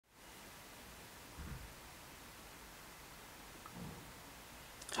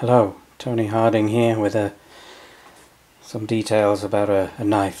Hello, Tony Harding here with some details about a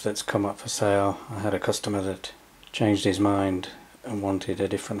knife that's come up for sale. I had a customer that changed his mind and wanted a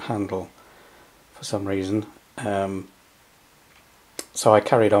different handle for some reason. So I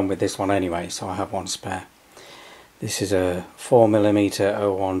carried on with this one anyway, so I have one spare. This is a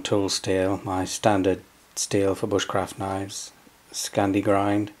 4mm 01 tool steel, my standard steel for bushcraft knives, Scandi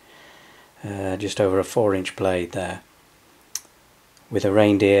grind, just over a 4-inch blade there, with a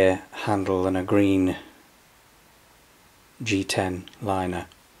reindeer handle and a green G10 liner,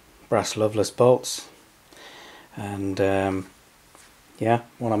 brass loveless bolts, and yeah,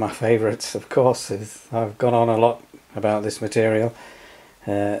 one of my favourites of course is, I've gone on a lot about this material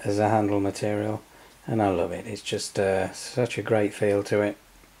as a handle material, and I love it. It's just such a great feel to it.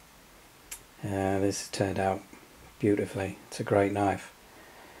 This turned out beautifully. It's a great knife.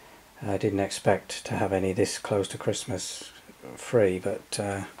 I didn't expect to have any this close to Christmas free, but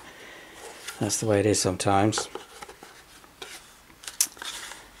that's the way it is sometimes.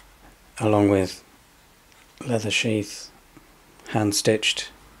 Along with leather sheath, hand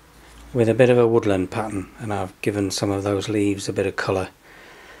stitched, with a bit of a woodland pattern, and I've given some of those leaves a bit of colour,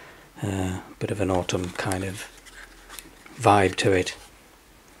 a bit of an autumn kind of vibe to it.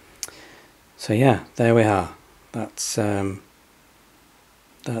 So yeah, there we are. That's up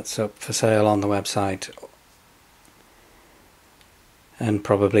for sale on the website, and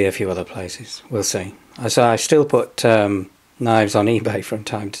probably a few other places. We'll see. I still put knives on eBay from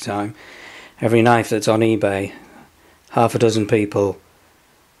time to time. Every knife that's on eBay, half a dozen people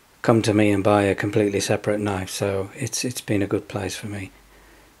come to me and buy a completely separate knife, so it's been a good place for me.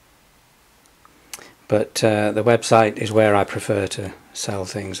 But the website is where I prefer to sell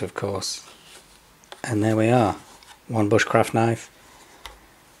things, of course. And there we are, one bushcraft knife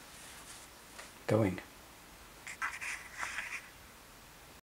going.